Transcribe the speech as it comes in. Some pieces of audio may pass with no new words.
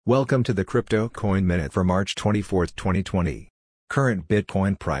Welcome to the Crypto Coin Minute for March 24, 2020. Current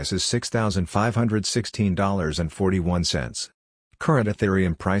Bitcoin price is $6,516.41. Current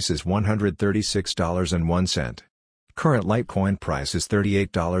Ethereum price is $136.01. Current Litecoin price is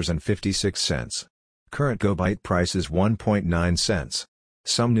 $38.56. Current GoByte price is 1.9 cents.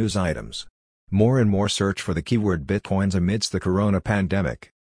 Some news items. More and more search for the keyword Bitcoins amidst the corona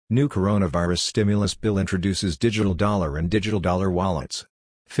pandemic. New coronavirus stimulus bill introduces digital dollar and digital dollar wallets.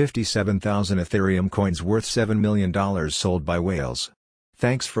 57,000 Ethereum coins worth $7 million sold by whales.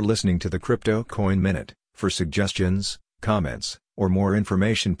 Thanks for listening to the Crypto Coin Minute. For suggestions, comments, or more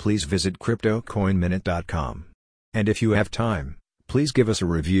information, please visit CryptoCoinMinute.com. And if you have time, please give us a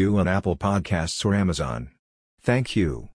review on Apple Podcasts or Amazon. Thank you.